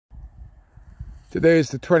Today is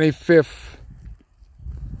the 25th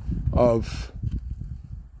of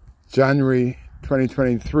January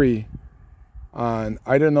 2023, and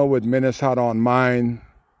I don't know what Menace had on mine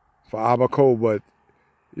for Abaco, but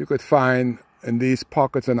you could find in these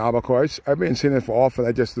pockets in Abaco. I've been seeing it for often.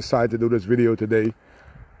 I just decided to do this video today.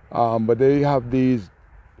 But they have these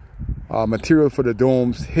material for the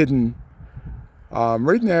domes hidden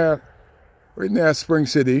right near Spring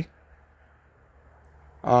City.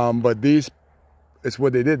 But these is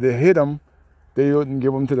what they did. They hid them. They wouldn't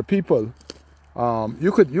give them to the people.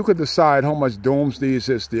 You could decide how much domes these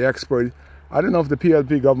is. The expert. I don't know if the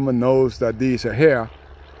PLP government knows that these are here,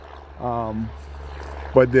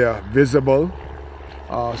 but they're visible.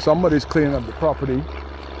 Somebody's cleaning up the property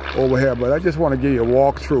over here, but I just want to give you a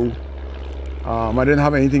walkthrough. I didn't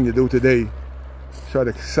have anything to do today, so I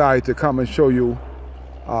decided to come and show you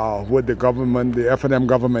what the government, the F&M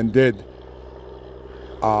government did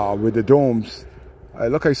with the domes. I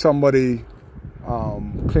look like somebody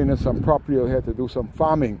cleaning some property over here to do some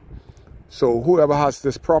farming. So whoever has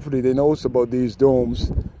this property, they knows about these domes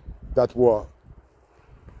that were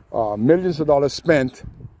millions of dollars spent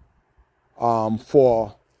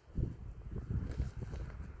for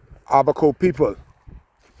Abaco people.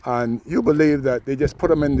 And you believe that they just put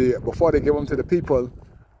them in the, before they give them to the people,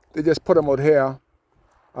 they just put them out here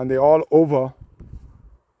and they're all over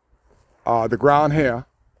the ground here.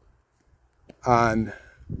 And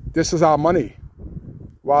this is our money.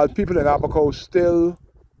 While people in Abaco still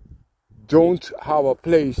don't have a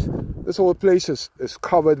place, this whole place is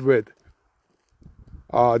covered with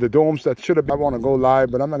the domes that should have been. I want to go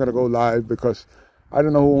live, but I'm not going to go live because I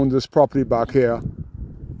don't know who owns this property back here.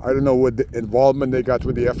 I don't know what the involvement they got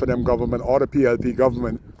with the F&M government or the PLP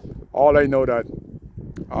government. All I know that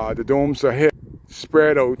the domes are here,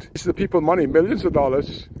 spread out. This is the people money, millions of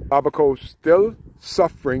dollars. Abaco still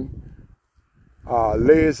suffering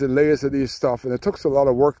layers and layers of these stuff, and it took a lot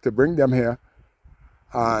of work to bring them here.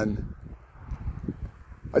 And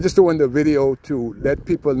I just doing the video to let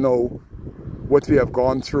people know what we have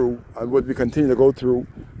gone through and what we continue to go through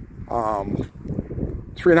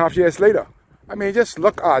 3.5 years later. I mean, just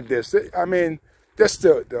look at this. I mean, just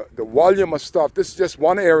the volume of stuff. This is just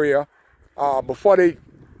one area. Before they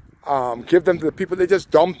give them to the people, they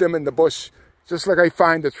just dump them in the bush. Just like I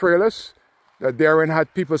find the trailers that Darren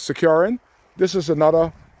had people securing. This is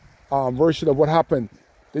another version of what happened.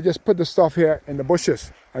 They just put the stuff here in the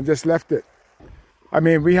bushes and just left it. I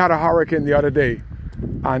mean, we had a hurricane the other day,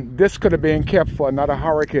 and this could have been kept for another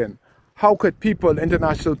hurricane. How could people,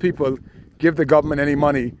 international people, give the government any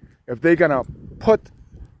money if they're gonna put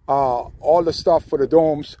all the stuff for the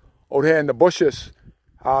domes out here in the bushes?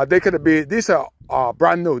 They could have been, these are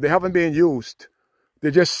brand new. They haven't been used.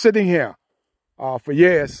 They're just sitting here for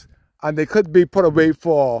years, and they could be put away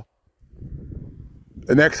for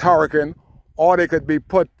the next hurricane, or they could be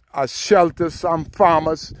put as shelters. Some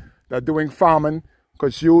farmers that are doing farming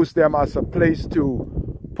could use them as a place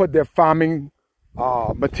to put their farming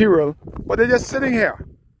material, but they're just sitting here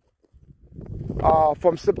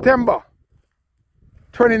from September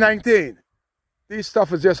 2019. These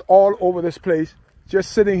stuff is just all over this place,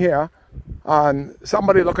 just sitting here, and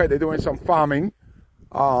somebody look like they're doing some farming.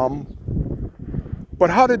 But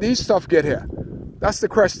how did these stuff get here? That's the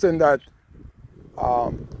question that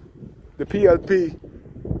the PLP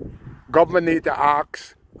government need to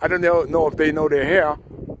ask. I don't know if they know they're here,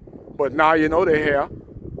 but now you know they're here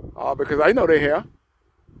because I know they're here.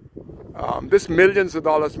 This millions of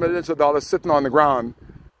dollars sitting on the ground,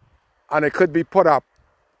 and it could be put up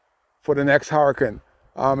for the next hurricane.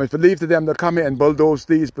 If you leave to them, they'll come here and bulldoze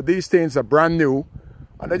these, but these things are brand new,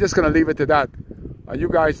 and they're just going to leave it to that. You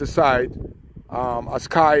guys decide. As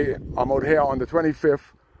Kai, I'm out here on the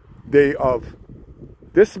 25th day of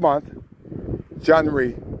this month,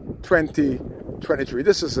 January 2023.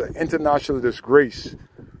 This is an international disgrace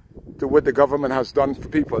to what the government has done for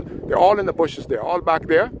people. They're all in the bushes. They're all back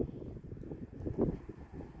there.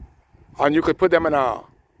 And you could put them in a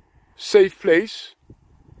safe place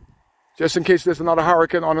just in case there's another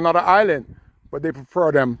hurricane on another island. But they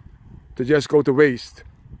prefer them to just go to waste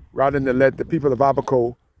rather than let the people of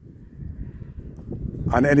Abaco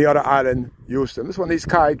and any other island use them. This one of these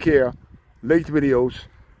Kai Care late videos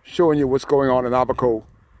showing you what's going on in Abaco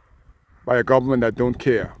by a government that don't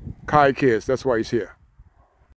care. Kai cares, that's why he's here.